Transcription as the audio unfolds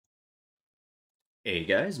Hey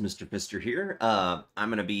guys, Mr. Fister here. I'm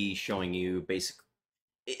going to be showing you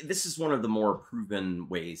this is one of the more proven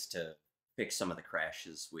ways to fix some of the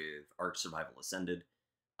crashes with Ark Survival Ascended.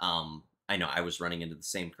 I know I was running into the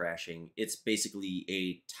same crashing. It's basically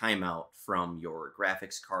a timeout from your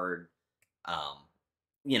graphics card, um,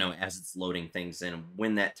 as it's loading things in.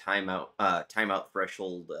 When that timeout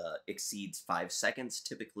threshold exceeds 5 seconds,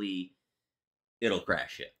 typically it'll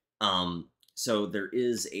crash it. So there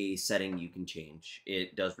is a setting you can change.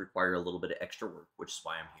 It does require a little bit of extra work, which is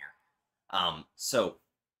why I'm here. So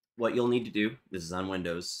what you'll need to do, this is on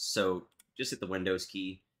Windows, so just hit the Windows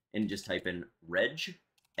key and just type in reg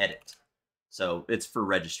edit. So it's for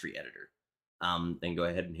registry editor. Then go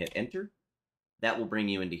ahead and hit enter. That will bring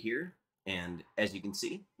you into here. And as you can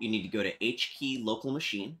see, you need to go to H key local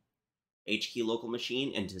machine, H key local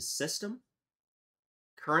machine into system,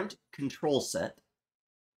 current control set,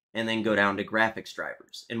 and then go down to graphics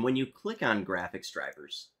drivers. And when you click on graphics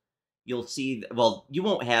drivers, you'll see, well, you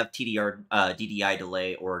won't have TDR, DDI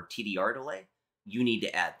delay or TDR delay. You need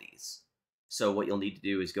to add these. So what you'll need to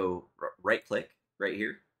do is go right click right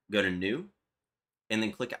here, go to new, and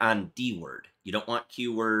then click on D word. You don't want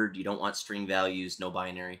Q word, you don't want string values, no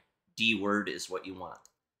binary. D word is what you want.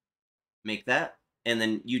 Make that, and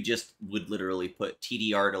then you just would literally put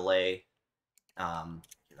TDR delay.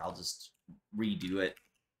 Here, I'll just redo it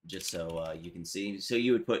just so you can see. So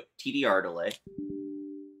you would put TDR delay.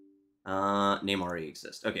 Name already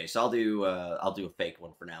exists. Okay, so I'll do a fake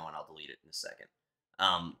one for now, and I'll delete it in a second.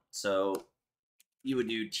 So you would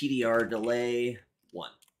do TDR delay 1,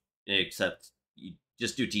 except you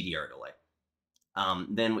just do TDR delay.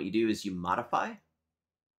 Then what you do is you modify,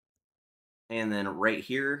 and then right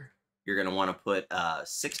here you're gonna want to put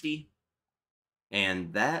 60,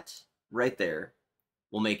 and that right there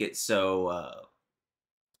will make it so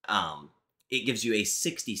um, it gives you a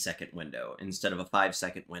 60-second window instead of a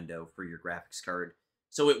 5-second window for your graphics card.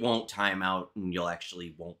 So it won't time out and you'll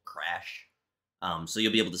actually won't crash. So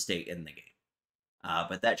you'll be able to stay in the game.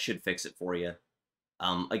 But that should fix it for you.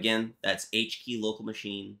 Again, that's H key local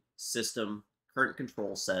machine, system, current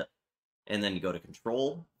control set, and then you go to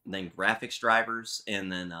control, then graphics drivers,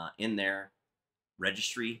 and then in there,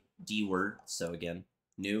 registry, D word. So again,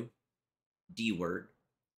 new, D word,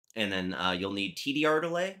 and then you'll need TDR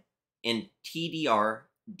delay and TDR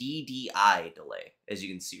DDI delay, as you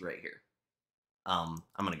can see right here. I'm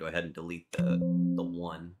gonna go ahead and delete the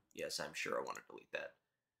one. Yes, I'm sure I want to delete that,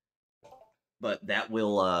 but that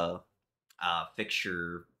will fix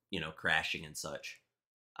your crashing and such.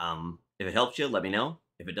 If it helps you, let me know.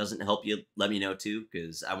 If it doesn't help you, let me know too,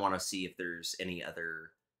 because I want to see if there's any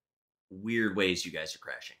other weird ways you guys are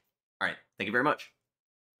crashing. All right, thank you very much.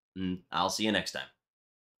 I'll see you next time.